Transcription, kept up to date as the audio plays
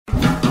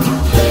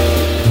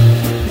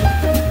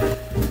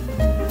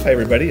Hi,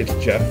 everybody. It's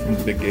Jeff from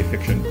the Big Gay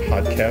Fiction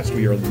Podcast.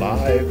 We are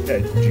live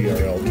at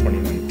GRL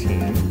 2019,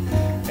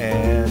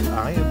 and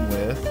I am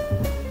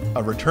with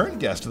a return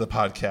guest of the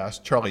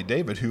podcast, Charlie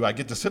David, who I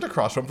get to sit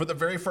across from for the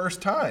very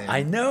first time.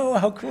 I know.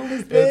 How cool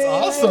is this?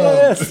 It's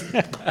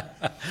awesome.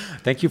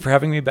 Thank you for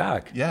having me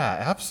back. Yeah,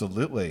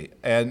 absolutely.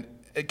 And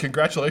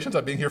congratulations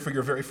on being here for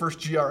your very first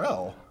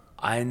GRL.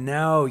 I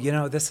know. You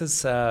know, this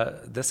is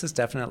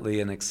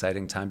definitely an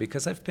exciting time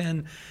because I've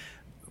been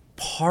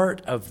part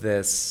of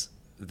this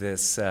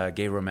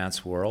gay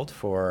romance world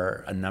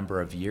for a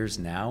number of years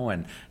now,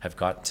 and have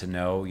got to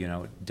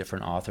know,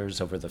 different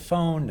authors over the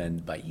phone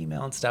and by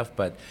email and stuff.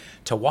 But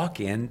to walk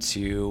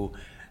into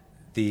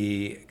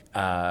the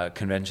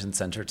convention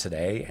center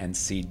today and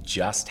see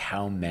just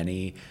how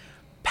many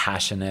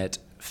passionate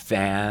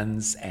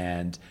fans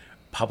and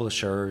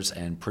publishers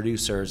and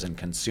producers and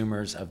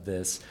consumers of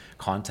this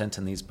content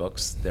and these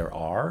books there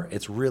are,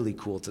 it's really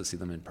cool to see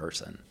them in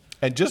person.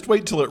 And just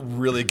wait till it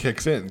really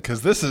kicks in,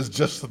 because this is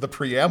just the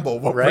preamble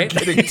what right? we're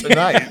getting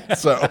tonight.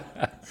 So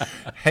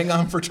hang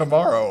on for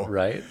tomorrow.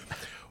 Right.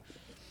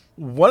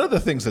 One of the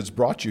things that's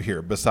brought you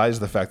here, besides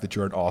the fact that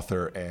you're an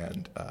author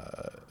and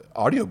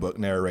audiobook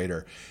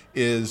narrator,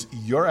 is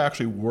you're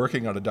actually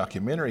working on a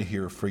documentary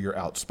here for your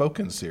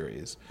Outspoken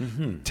series.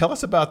 Mm-hmm. Tell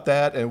us about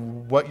that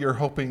and what you're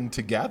hoping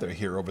to gather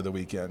here over the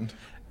weekend.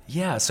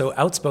 Yeah, so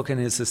Outspoken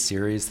is a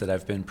series that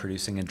I've been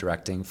producing and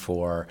directing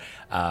for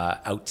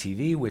Out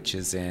TV, which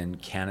is in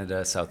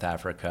Canada, South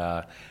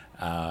Africa,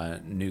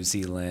 New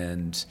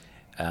Zealand,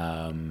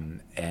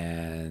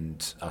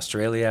 and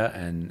Australia,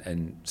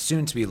 and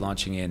soon to be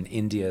launching in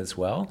India as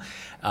well.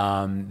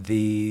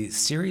 The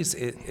series,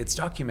 it's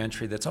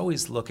documentary that's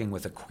always looking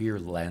with a queer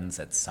lens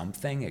at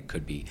something. It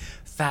could be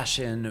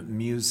fashion,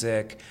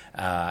 music,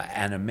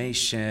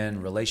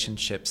 animation,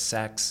 relationships,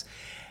 sex,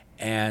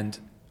 and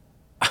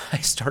I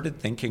started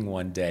thinking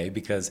one day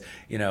because,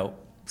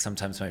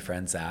 sometimes my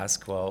friends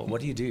ask, well,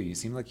 what do? You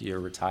seem like you're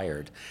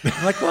retired.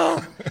 I'm like,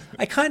 well,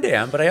 I kind of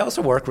am, but I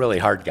also work really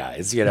hard,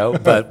 guys,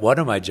 But one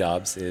of my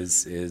jobs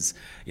is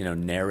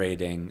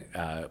narrating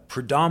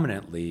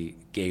predominantly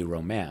gay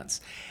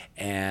romance.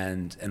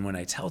 And when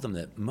I tell them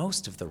that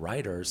most of the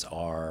writers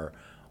are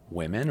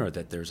women, or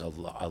that there's a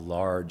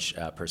large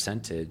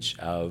percentage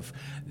of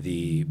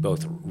the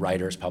both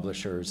writers,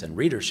 publishers, and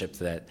readership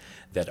that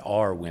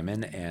are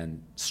women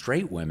and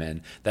straight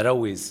women, that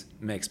always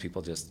makes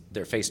people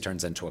their face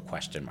turns into a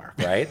question mark,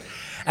 right?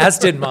 As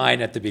did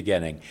mine at the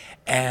beginning.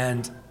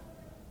 And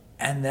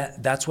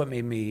that's what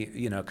made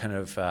me,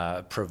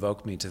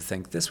 provoke me to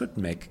think this would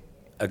make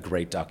a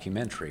great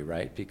documentary,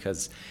 right?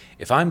 Because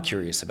if I'm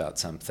curious about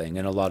something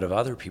and a lot of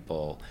other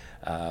people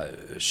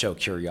show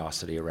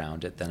curiosity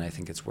around it, then I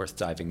think it's worth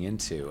diving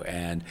into.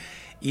 And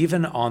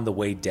even on the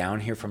way down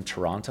here from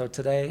Toronto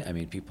today,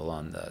 people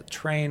on the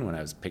train, when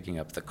I was picking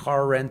up the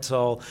car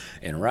rental,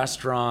 in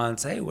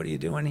restaurants, hey, what are you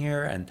doing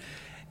here? And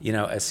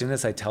as soon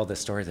as I tell this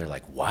story, they're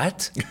like,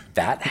 what?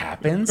 That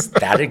happens?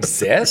 That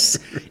exists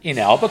in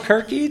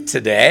Albuquerque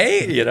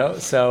today?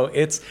 So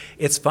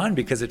it's fun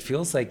because it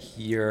feels like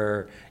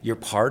you're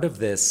part of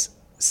this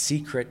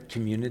secret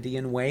community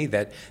in a way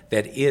that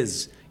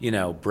is,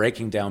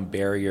 breaking down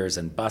barriers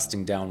and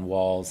busting down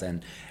walls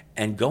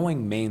and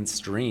going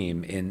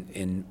mainstream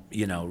in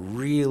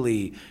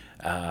really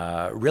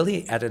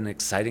at an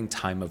exciting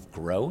time of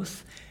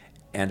growth.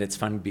 And it's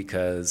fun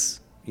because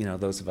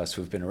those of us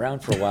who've been around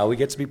for a while, we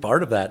get to be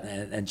part of that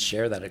and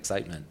share that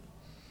excitement.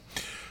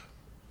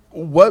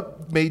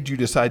 What made you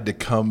decide to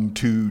come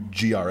to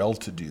GRL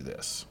to do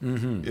this?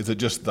 Mm-hmm. Is it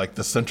just like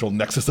the central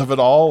nexus of it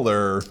all,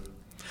 or?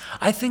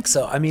 I think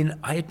so.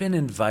 I had been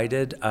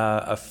invited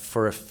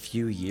for a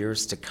few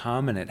years to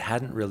come, and it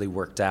hadn't really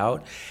worked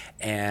out.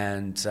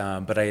 And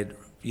but I had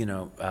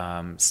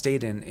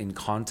stayed in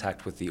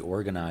contact with the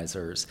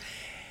organizers.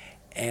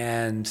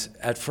 And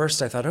at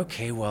first I thought,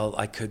 okay, well,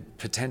 I could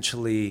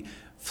potentially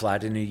fly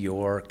to New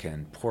York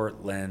and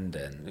Portland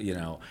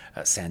and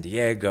San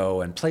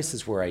Diego and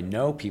places where I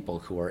know people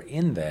who are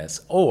in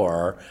this,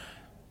 or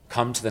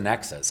come to the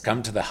Nexus,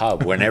 come to the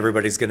hub when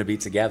everybody's going to be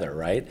together,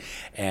 right?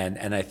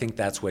 And I think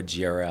that's what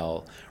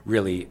GRL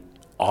really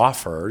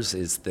offers,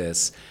 is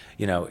this,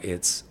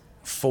 it's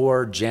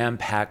 4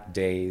 jam-packed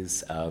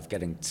days of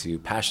getting to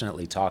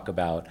passionately talk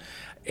about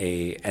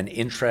an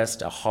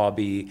interest, a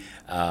hobby,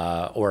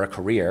 or a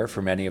career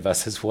for many of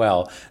us as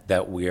well,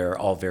 that we're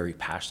all very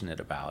passionate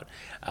about.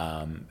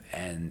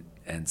 And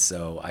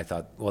so I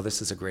thought, well,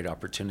 this is a great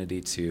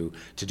opportunity to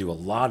do a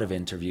lot of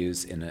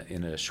interviews in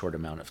a short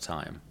amount of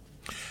time.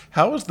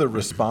 How has the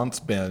response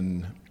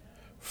been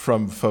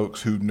from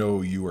folks who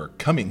know you are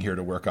coming here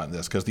to work on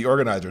this? Because the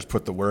organizers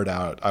put the word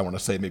out, I want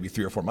to say maybe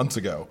 3 or 4 months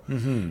ago,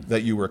 mm-hmm.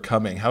 that you were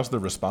coming. How's the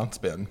response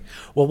been?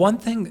 Well, one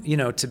thing,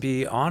 to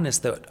be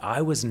honest, that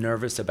I was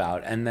nervous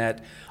about, and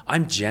that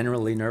I'm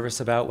generally nervous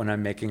about when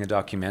I'm making a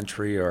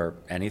documentary or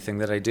anything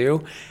that I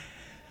do,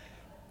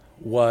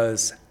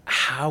 was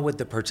how would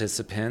the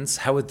participants,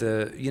 how would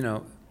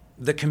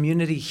the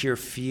community here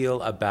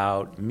feel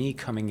about me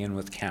coming in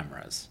with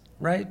cameras?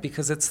 Right?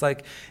 Because it's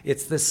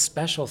this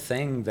special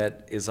thing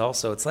that is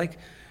also, it's like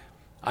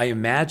I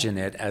imagine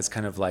it as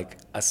kind of like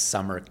a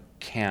summer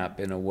camp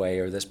in a way,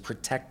 or this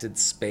protected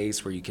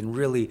space where you can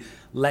really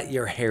let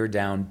your hair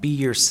down, be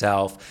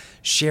yourself,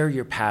 share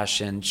your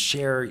passion,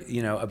 share,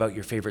 about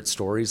your favorite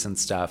stories and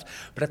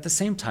stuff. But at the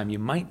same time, you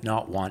might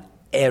not want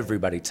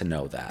everybody to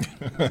know that,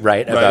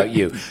 right? About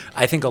you.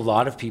 I think a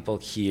lot of people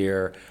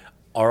here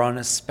are on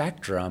a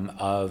spectrum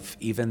of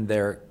even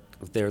their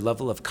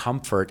level of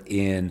comfort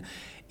in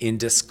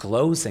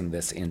disclosing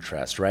this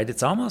interest, right?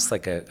 It's almost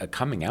like a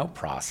coming out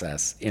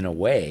process in a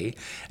way.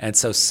 And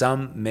so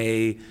some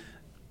may,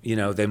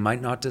 they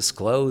might not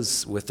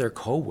disclose with their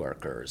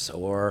coworkers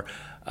or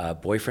a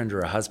boyfriend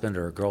or a husband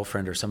or a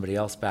girlfriend or somebody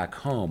else back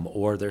home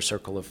or their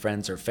circle of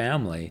friends or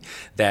family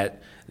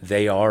that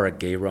they are a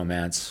gay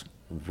romance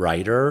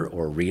writer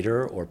or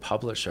reader or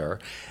publisher.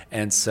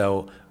 And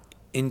so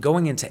in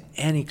going into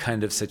any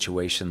kind of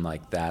situation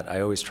like that, I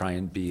always try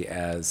and be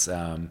as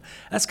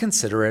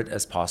considerate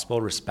as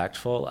possible,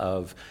 respectful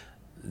of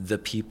the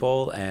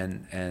people,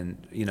 and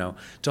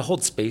to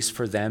hold space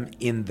for them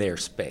in their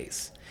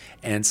space.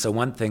 And so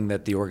one thing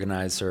that the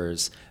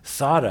organizers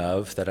thought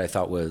of that I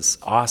thought was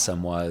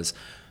awesome was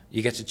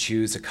you get to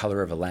choose a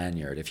color of a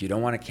lanyard. If you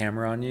don't want a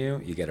camera on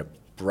you, you get a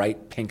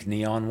bright pink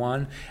neon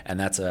one, and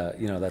that's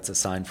a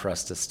sign for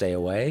us to stay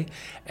away.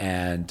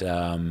 And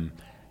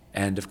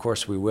of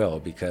course we will,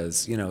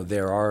 because,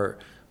 there are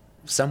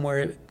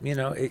somewhere,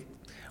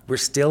 we're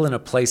still in a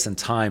place and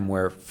time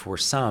where for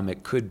some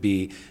it could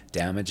be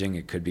damaging,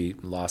 it could be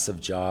loss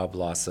of job,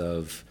 loss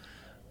of,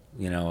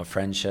 a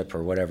friendship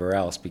or whatever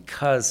else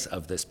because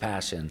of this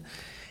passion.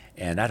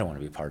 And I don't want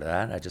to be part of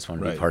that. I just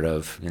want to be part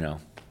of,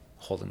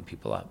 holding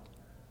people up.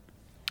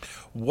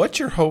 What's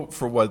your hope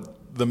for what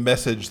the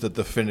message that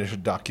the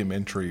finished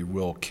documentary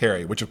will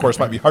carry, which of course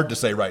might be hard to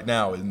say right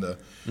now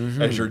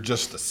as you're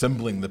just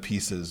assembling the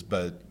pieces,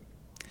 but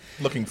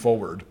looking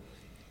forward?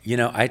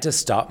 I had to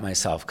stop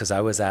myself because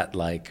I was at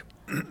like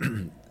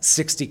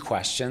 60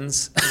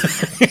 questions.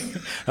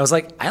 I was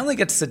like, I only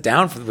get to sit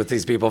down with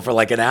these people for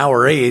like an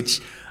hour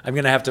each. I'm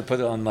going to have to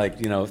put on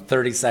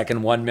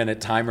 30-second,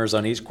 1-minute timers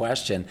on each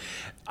question.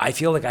 I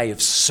feel like I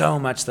have so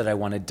much that I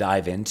want to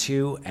dive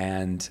into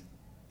and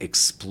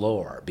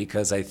explore,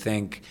 because I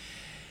think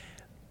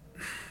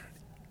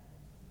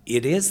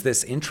it is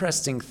this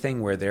interesting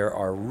thing where there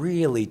are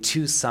really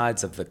two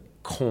sides of the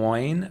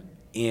coin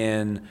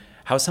in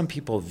how some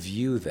people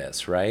view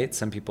this, right?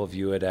 Some people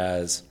view it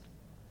as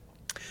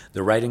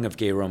the writing of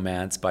gay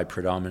romance by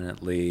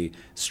predominantly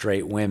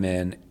straight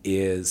women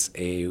is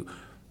a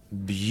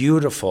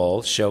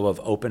beautiful show of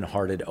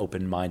open-hearted,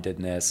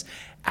 open-mindedness,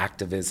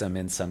 activism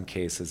in some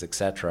cases,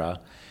 etc.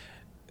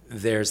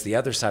 There's the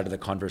other side of the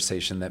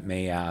conversation that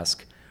may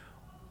ask,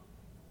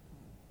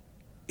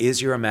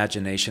 is your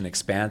imagination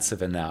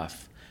expansive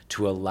enough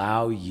to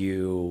allow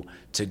you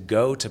to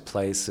go to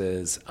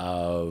places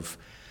of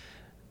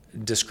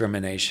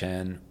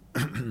discrimination,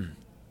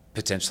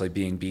 potentially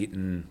being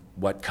beaten,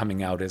 what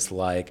coming out is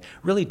like,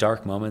 really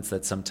dark moments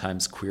that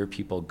sometimes queer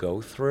people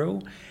go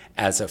through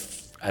as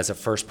a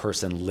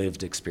first-person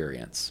lived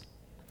experience?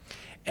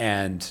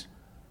 And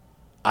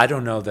I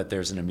don't know that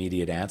there's an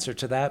immediate answer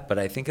to that, but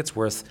I think it's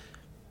worth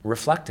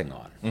reflecting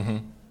on. Mm-hmm.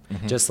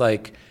 Mm-hmm. Just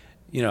like,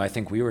 I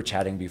think we were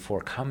chatting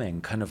before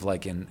coming, kind of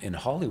like in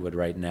Hollywood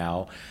right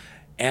now,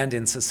 and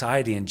in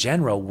society in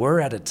general,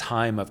 we're at a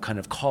time of kind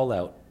of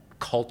call-out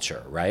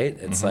culture, right?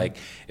 It's like,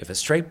 if a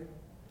straight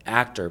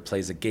actor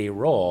plays a gay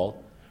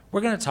role,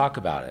 we're going to talk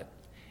about it.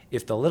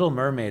 If the Little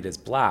Mermaid is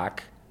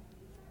black,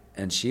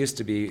 and she used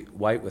to be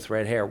white with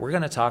red hair, we're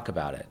going to talk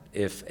about it.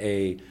 If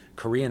a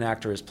Korean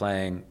actor is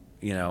playing,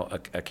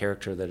 a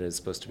character that is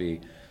supposed to be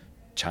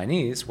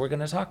Chinese, we're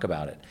going to talk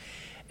about it.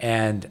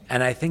 And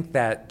I think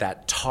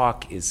that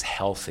talk is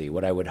healthy.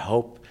 What I would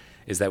hope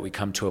is that we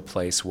come to a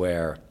place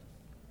where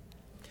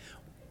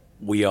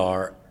we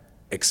are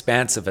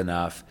expansive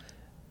enough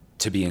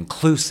to be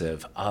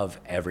inclusive of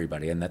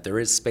everybody, and that there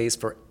is space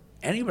for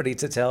anybody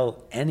to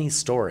tell any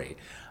story.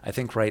 I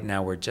think right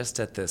now we're just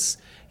at this,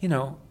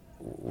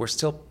 we're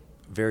still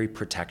very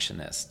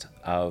protectionist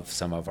of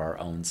some of our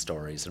own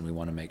stories, and we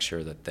want to make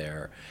sure that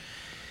they're,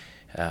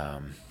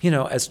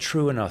 as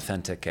true and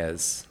authentic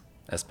as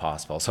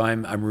possible. So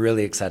I'm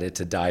really excited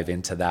to dive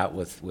into that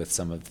with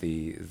some of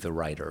the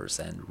writers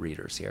and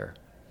readers here.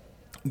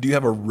 Do you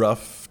have a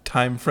rough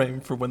time frame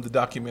for when the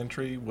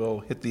documentary will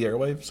hit the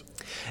airwaves?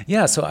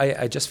 Yeah, so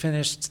I just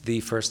finished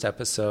the first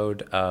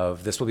episode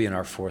of, this will be in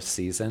our 4th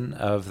season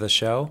of the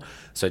show.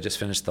 So I just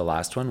finished the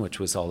last one, which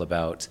was all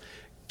about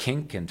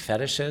kink and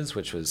fetishes,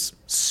 which was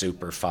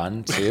super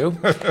fun too.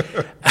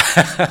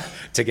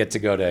 To get to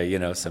go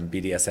to, some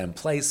BDSM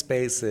play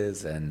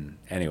spaces. And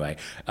anyway,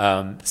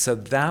 so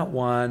that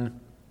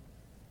one,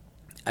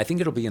 I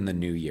think it'll be in the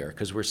new year,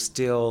 because we're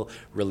still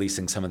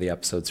releasing some of the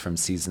episodes from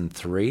season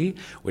 3,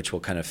 which will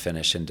kind of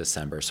finish in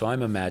December. So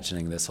I'm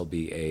imagining this will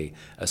be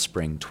a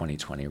spring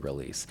 2020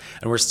 release.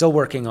 And we're still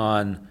working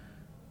on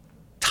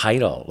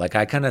title. Like,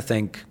 I kind of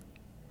think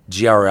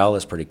GRL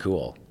is pretty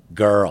cool.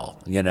 Girl,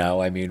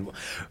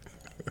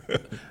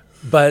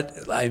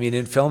 But,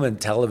 in film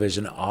and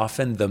television,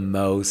 often the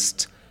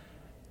most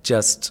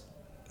just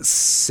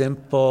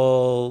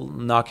simple,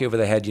 knock you over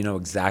the head, you know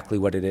exactly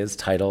what it is,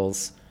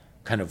 titles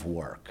kind of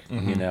work,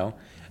 you know,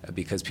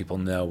 because people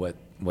know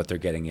what they're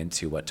getting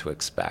into, what to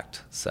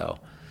expect. So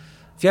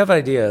if you have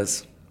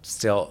ideas,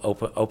 still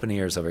open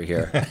ears over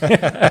here.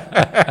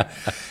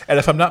 And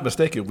if I'm not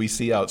mistaken, we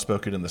see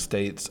Outspoken in the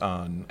States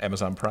on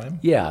Amazon Prime?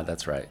 Yeah,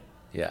 that's right.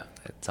 Yeah,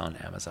 it's on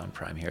Amazon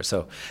Prime here.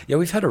 So yeah,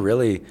 we've had a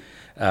really,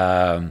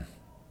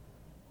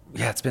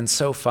 it's been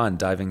so fun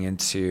diving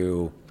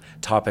into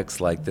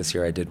topics like this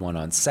year. I did one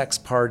on sex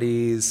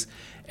parties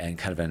and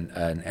kind of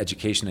an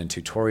education and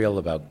tutorial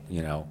about,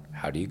 you know,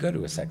 how do you go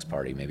to a sex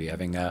party? Maybe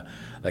having a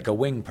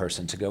wing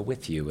person to go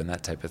with you and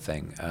that type of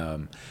thing.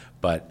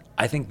 But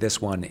I think this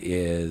one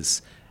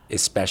is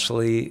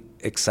especially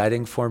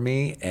exciting for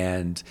me,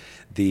 and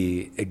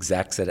the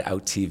execs at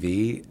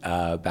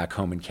OutTV back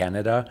home in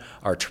Canada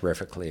are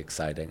terrifically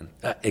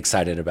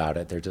excited about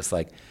it. They're just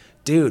like,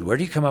 dude, where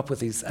do you come up with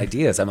these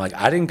ideas? I'm like,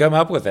 I didn't come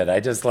up with it. I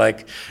just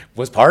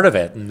was part of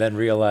it and then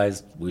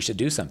realized we should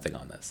do something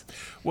on this.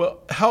 Well,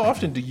 how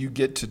often do you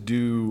get to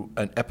do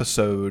an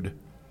episode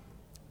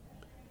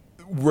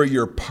where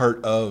you're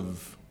part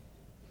of,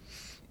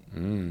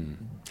 in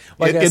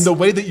the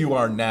way that you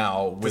are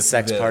now with the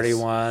sex party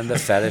one, the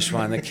fetish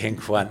one, the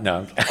kink one?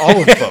 No. All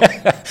of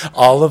them.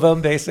 All of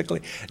them,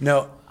 basically.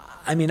 No,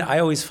 I mean, I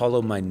always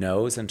follow my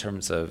nose in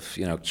terms of,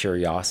 you know,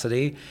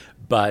 curiosity,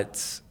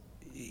 but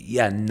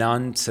yeah,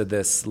 none to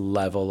this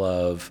level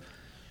of,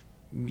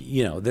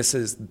 you know, this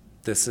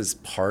is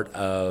part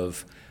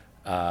of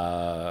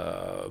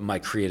my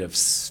creative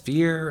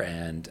sphere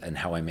and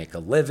how I make a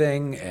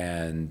living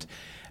and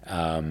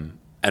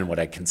what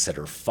I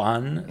consider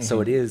fun. Mm-hmm.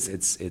 So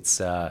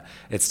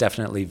it's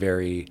definitely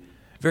very,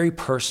 very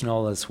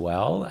personal as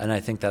well. And I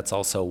think that's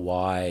also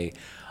why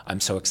I'm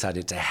so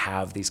excited to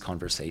have these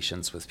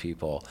conversations with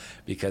people,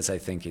 because I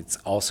think it's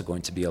also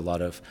going to be a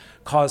lot of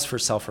cause for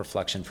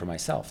self-reflection for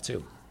myself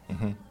too.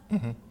 Mm-hmm.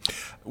 Mm-hmm.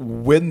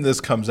 When this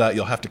comes out,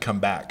 you'll have to come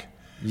back.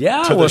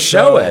 Yeah, to we'll the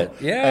show it.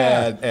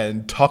 Yeah,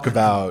 and talk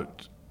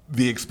about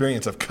the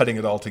experience of cutting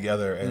it all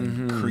together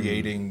and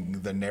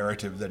creating the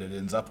narrative that it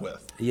ends up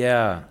with.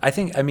 Yeah,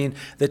 I mean,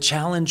 the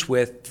challenge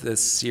with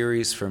this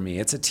series for me,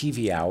 it's a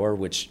TV hour,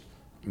 which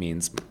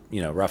means,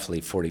 you know,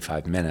 roughly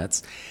 45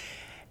 minutes.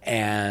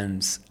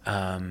 And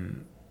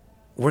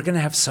we're going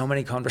to have so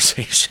many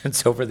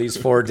conversations over these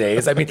 4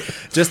 days. I mean,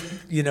 just,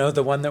 you know,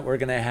 the one that we're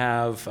going to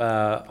have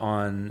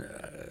on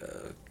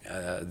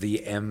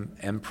the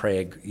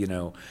MPreg, you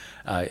know,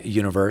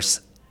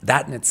 universe,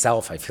 that in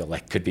itself, I feel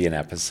like could be an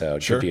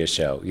episode, Sure. could be a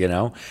show, you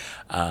know?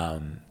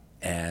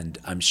 And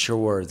I'm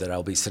sure that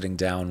I'll be sitting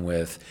down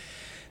with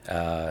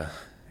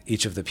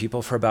each of the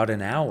people for about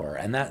an hour.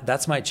 And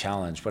that's my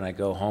challenge when I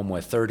go home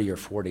with 30 or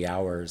 40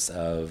 hours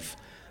of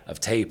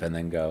tape and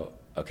then go,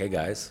 okay,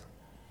 guys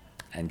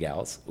and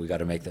gals, we got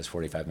to make this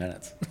 45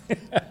 minutes.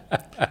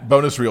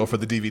 Bonus reel for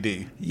the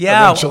DVD.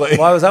 Yeah. Eventually.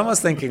 Well, I was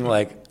almost thinking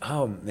like,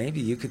 oh, maybe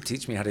you could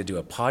teach me how to do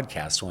a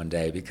podcast one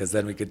day, because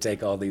then we could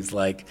take all these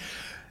like,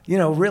 you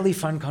know, really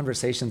fun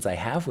conversations I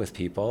have with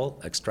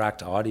people,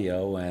 extract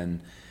audio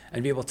and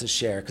be able to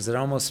share, because it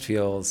almost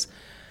feels,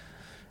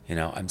 you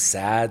know, I'm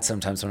sad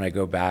sometimes when I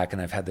go back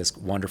and I've had this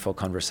wonderful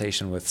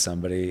conversation with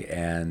somebody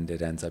and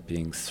it ends up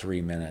being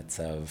 3 minutes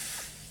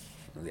of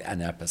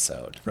an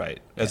episode. Right.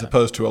 As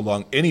opposed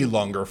to any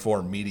longer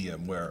form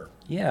medium where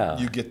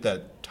you get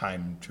that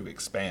time to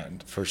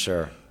expand. For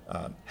sure.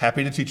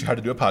 Happy to teach you how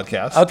to do a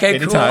podcast. Okay,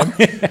 anytime.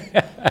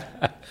 Cool.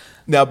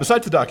 Now,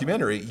 besides the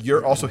documentary,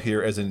 you're also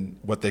here as in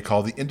what they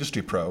call the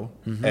industry pro,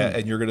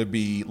 and you're going to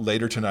be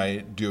later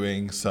tonight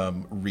doing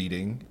some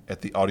reading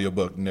at the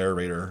audiobook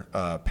narrator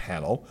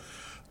panel.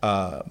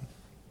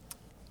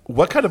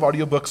 What kind of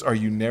audiobooks are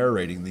you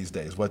narrating these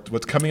days?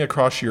 What's coming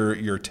across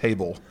your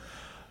table?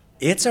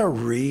 It's a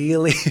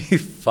really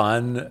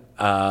fun,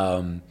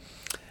 kind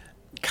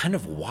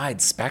of wide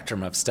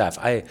spectrum of stuff.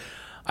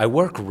 I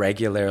work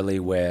regularly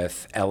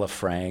with Ella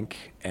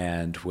Frank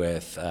and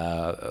with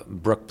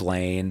Brooke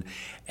Blaine,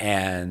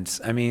 and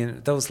I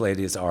mean, those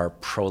ladies are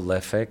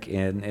prolific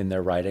in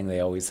their writing. They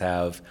always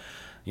have,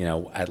 you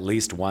know, at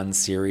least one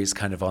series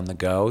kind of on the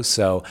go.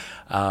 So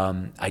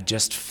I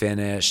just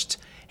finished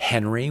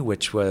Henry,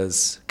 which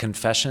was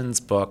Confessions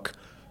book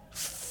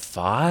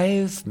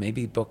 5,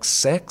 maybe book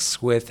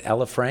 6 with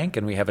Ella Frank,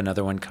 and we have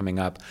another one coming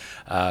up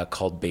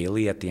called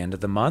Bailey at the end of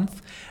the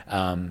month.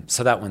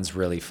 So that one's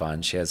really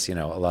fun. She has, you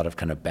know, a lot of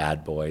kind of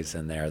bad boys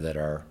in there that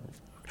are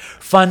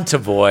fun to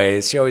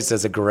boys. She always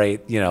does a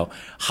great, you know,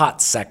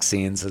 hot sex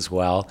scenes as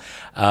well.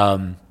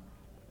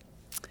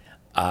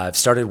 I've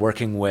started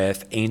working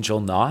with Angel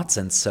Knotts,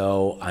 and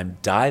so I'm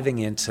diving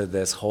into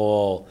this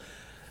whole,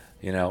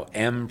 you know,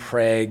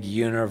 MPreg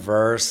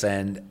universe,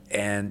 and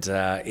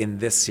in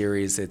this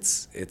series,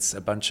 it's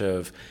a bunch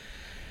of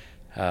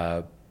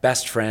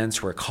best friends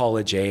who are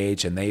college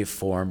age, and they've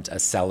formed a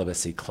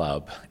celibacy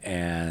club,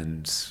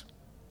 and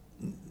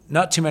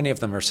not too many of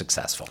them are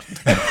successful.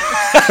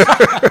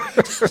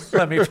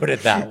 Let me put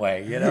it that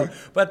way, you know.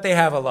 But they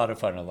have a lot of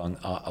fun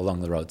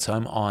along the road. So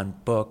I'm on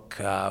book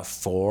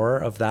 4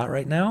 of that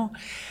right now.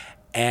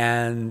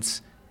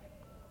 and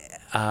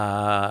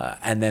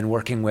then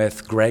working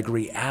with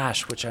Gregory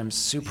Ash, which I'm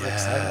super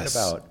excited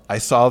about. I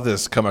saw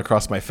this come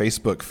across my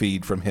Facebook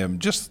feed from him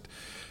just,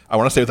 I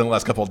want to say within the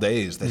last couple of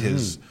days,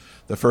 that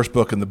the first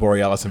book in the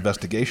Borealis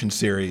investigation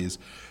series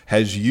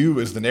has you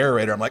as the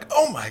narrator. I'm like,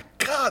 oh my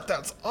God,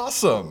 that's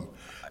awesome.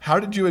 How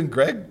did you and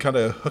Greg kind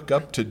of hook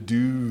up to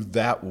do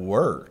that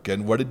work?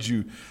 And what did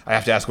you, I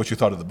have to ask what you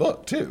thought of the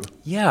book too.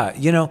 Yeah,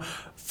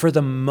 for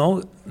the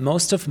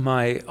most of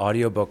my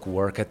audiobook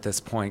work at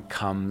this point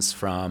comes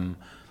from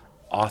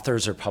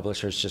authors or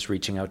publishers just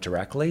reaching out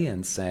directly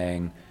and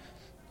saying,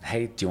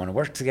 hey, do you want to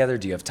work together?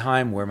 Do you have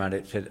time? Where might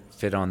it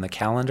fit on the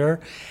calendar?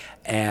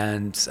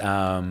 And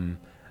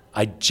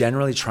I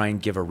generally try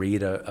and give a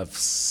read of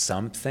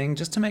something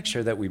just to make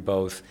sure that we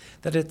both,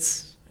 that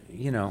it's,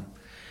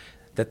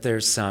 that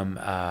there's some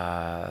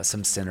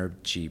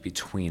synergy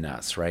between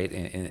us, right,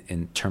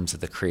 in terms of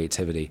the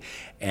creativity.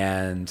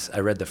 And I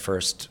read the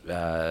first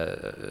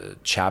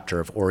chapter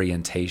of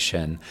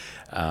Orientation,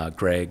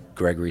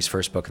 Gregory's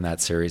first book in that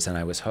series, and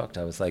I was hooked.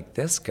 I was like,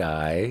 this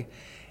guy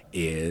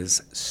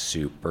is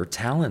super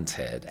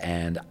talented,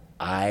 and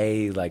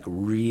I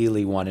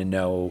really want to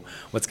know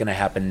what's going to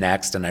happen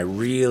next, and I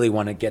really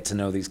want to get to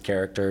know these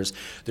characters.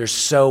 They're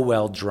so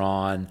well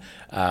drawn.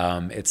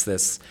 It's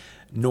this.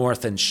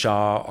 North and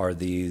Shaw are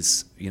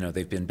these,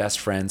 they've been best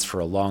friends for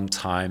a long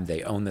time.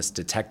 They own this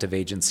detective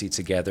agency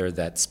together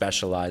that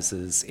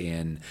specializes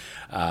in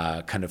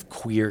kind of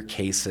queer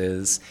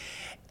cases.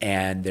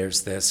 And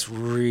there's this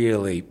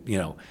really,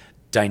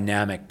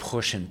 dynamic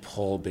push and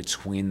pull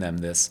between them,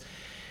 this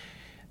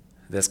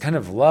kind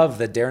of love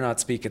that dare not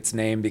speak its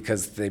name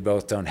because they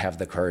both don't have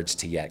the courage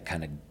to yet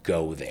kind of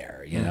go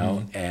there,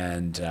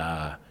 And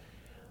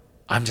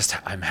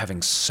I'm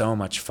having so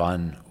much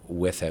fun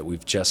with it.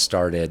 We've just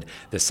started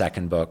the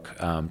second book,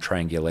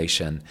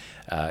 Triangulation,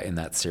 in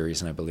that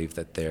series, and I believe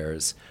that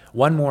there's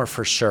one more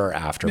for sure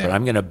after. Yeah. But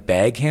I'm going to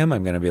beg him.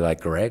 I'm going to be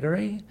like,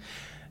 Gregory,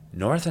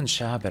 North and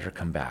Shaw better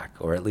come back,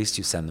 or at least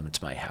you send them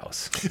to my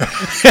house.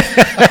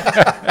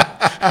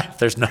 If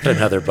there's not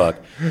another book.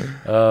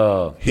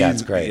 Oh, yeah,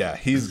 it's great. Yeah,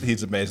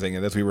 he's amazing.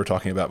 And as we were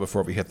talking about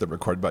before we hit the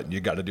record button, you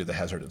got to do the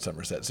Hazard and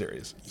Somerset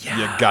series. Yeah.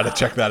 You got to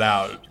check that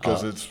out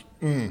because it's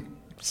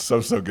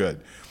so good.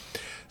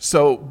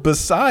 So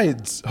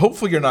besides,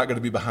 hopefully you're not going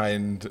to be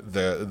behind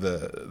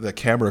the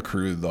camera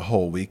crew the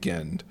whole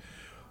weekend.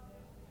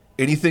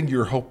 Anything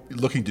you're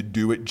looking to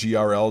do at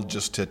GRL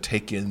just to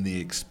take in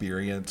the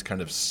experience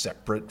kind of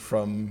separate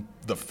from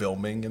the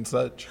filming and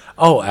such?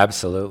 Oh,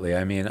 absolutely.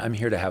 I mean, I'm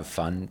here to have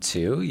fun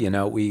too.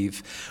 We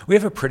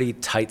have a pretty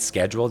tight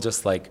schedule,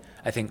 just like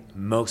I think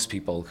most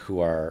people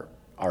who are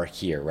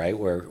here, right?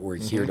 We're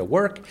here to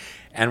work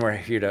and we're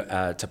here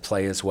to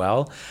play as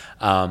well.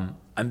 I'm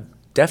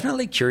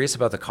definitely curious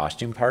about the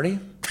costume party,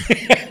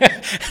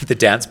 the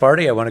dance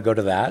party. I want to go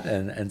to that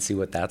and see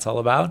what that's all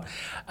about.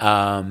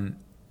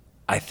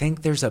 I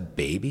think there's a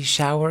baby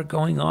shower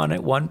going on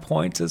at one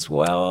point as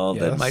well.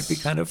 Yes. That might be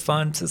kind of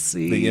fun to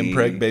see. The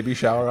Impreg baby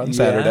shower on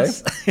Saturday.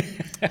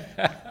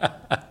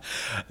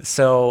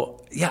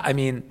 So, yeah, I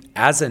mean,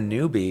 as a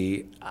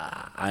newbie,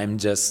 I'm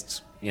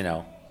just,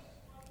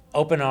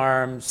 open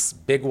arms,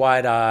 big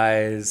wide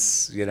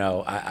eyes.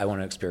 I want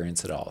to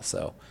experience it all.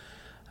 So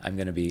I'm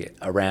going to be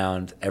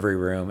around every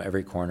room,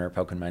 every corner,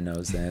 poking my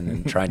nose in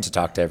and trying to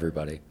talk to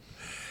everybody.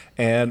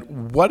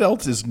 And what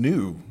else is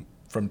new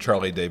from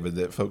Charlie David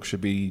that folks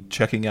should be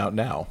checking out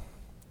now?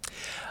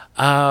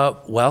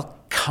 Well,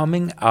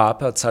 coming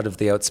up outside of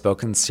the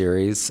Outspoken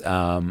series,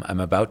 I'm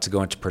about to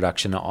go into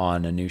production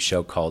on a new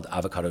show called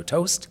Avocado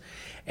Toast,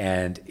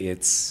 and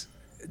it's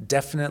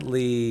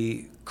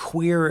definitely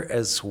queer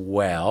as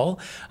well.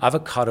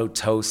 Avocado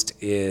Toast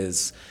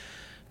is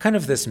kind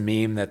of this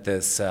meme that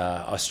this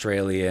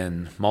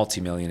Australian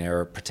multimillionaire,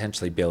 or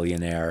potentially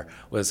billionaire,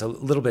 was a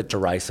little bit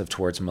derisive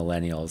towards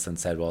millennials and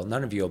said, well,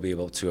 none of you will be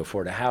able to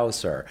afford a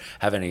house or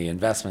have any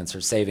investments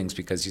or savings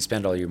because you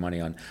spend all your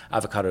money on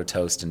avocado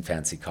toast and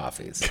fancy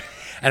coffees.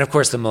 And of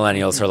course the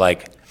millennials are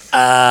like,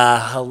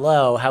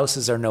 hello,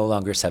 houses are no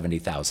longer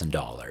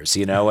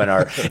 $70,000, and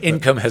our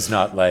income has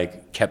not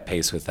kept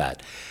pace with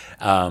that.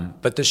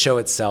 But the show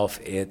itself,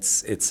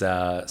 it's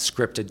a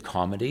scripted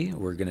comedy.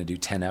 We're going to do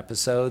 10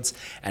 episodes,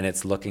 and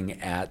it's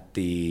looking at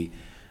the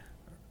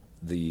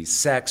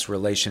sex,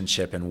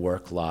 relationship, and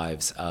work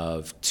lives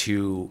of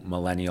two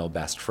millennial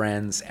best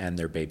friends and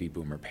their baby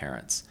boomer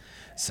parents.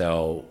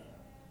 So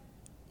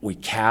we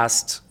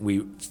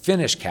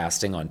finish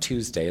casting on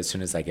Tuesday as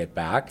soon as I get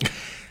back.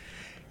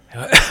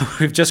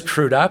 We've just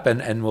crewed up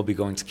and we'll be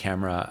going to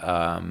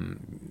camera,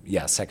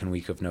 second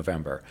week of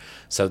November.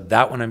 So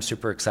that one I'm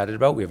super excited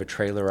about. We have a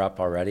trailer up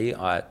already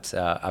at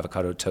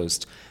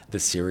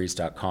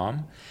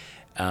avocadotoasttheseries.com.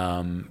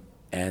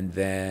 And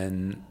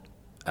then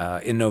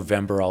in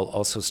November, I'll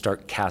also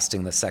start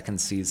casting the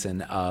second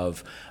season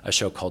of a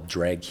show called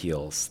Drag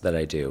Heels that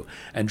I do.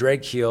 And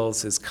Drag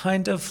Heels is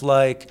kind of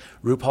like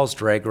RuPaul's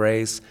Drag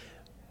Race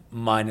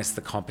minus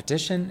the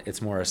competition.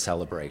 It's more a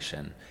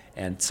celebration.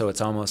 And so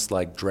it's almost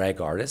like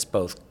drag artists,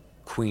 both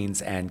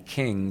queens and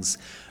kings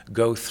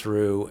go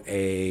through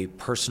a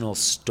personal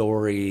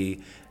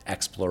story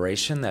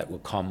exploration that will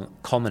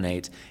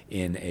culminate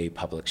in a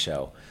public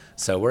show.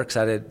 So we're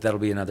excited. That'll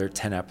be another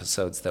 10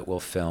 episodes that we'll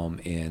film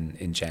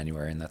in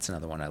January, and that's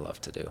another one I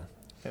love to do.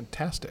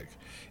 Fantastic.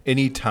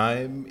 Any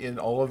time in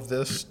all of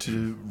this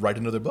to write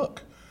another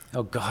book?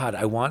 Oh, God,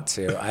 I want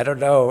to. I don't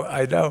know.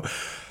 I know.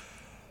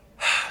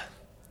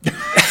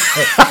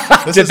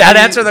 Did that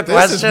answer the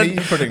question? This is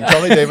me putting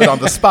Charlie David on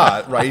the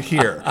spot right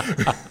here.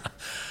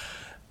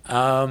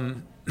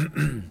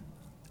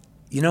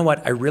 You know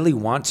what? I really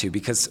want to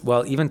because,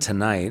 well, even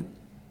tonight,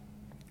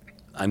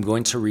 I'm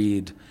going to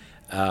read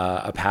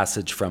a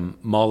passage from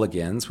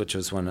Mulligan's, which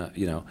was one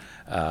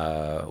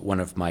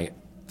of my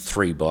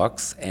 3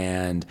 books,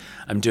 and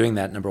I'm doing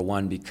that, number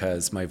one,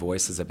 because my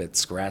voice is a bit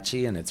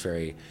scratchy, and it's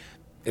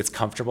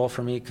comfortable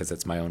for me because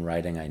it's my own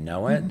writing. I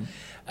know it.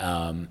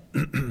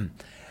 Mm-hmm.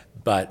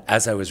 But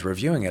as I was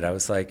reviewing it, I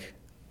was like,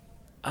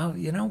 oh,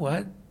 you know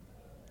what?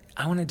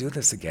 I want to do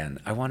this again.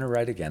 I want to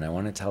write again. I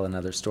want to tell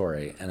another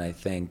story. And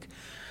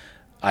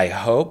I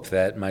hope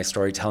that my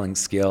storytelling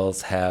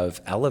skills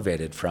have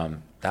elevated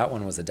from, that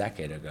one was a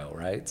decade ago,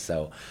 right?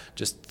 So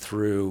just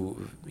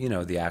through,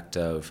 the act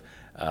of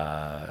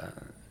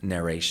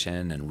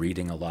narration and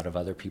reading a lot of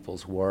other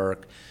people's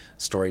work,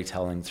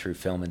 storytelling through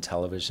film and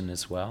television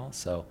as well.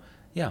 So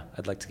yeah,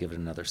 I'd like to give it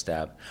another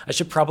stab. I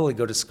should probably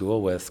go to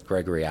school with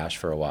Gregory Ash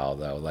for a while,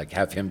 though, like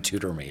have him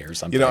tutor me or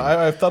something.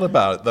 I've thought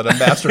about it, that a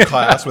master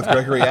class with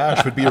Gregory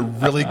Ash would be a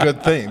really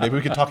good thing. Maybe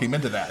we could talk him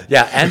into that.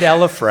 Yeah, and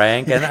Ella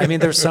Frank.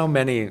 And there's so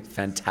many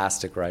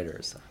fantastic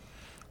writers.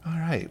 All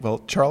right. Well,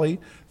 Charlie,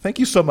 thank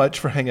you so much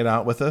for hanging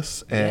out with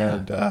us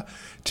and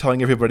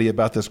telling everybody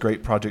about this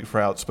great project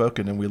for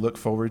Outspoken. And we look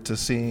forward to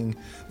seeing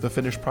the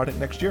finished product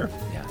next year.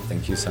 Yeah,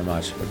 thank you so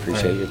much.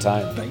 Appreciate your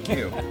time. Thank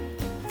you.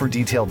 For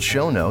detailed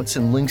show notes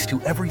and links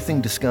to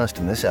everything discussed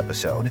in this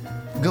episode,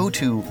 go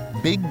to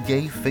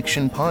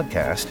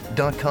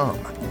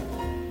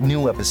biggayfictionpodcast.com.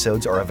 New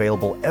episodes are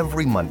available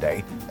every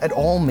Monday at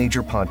all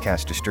major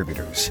podcast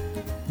distributors.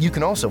 You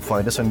can also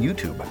find us on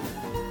YouTube.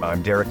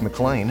 I'm Derek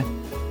McLean.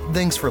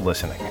 Thanks for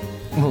listening.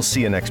 We'll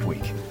see you next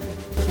week.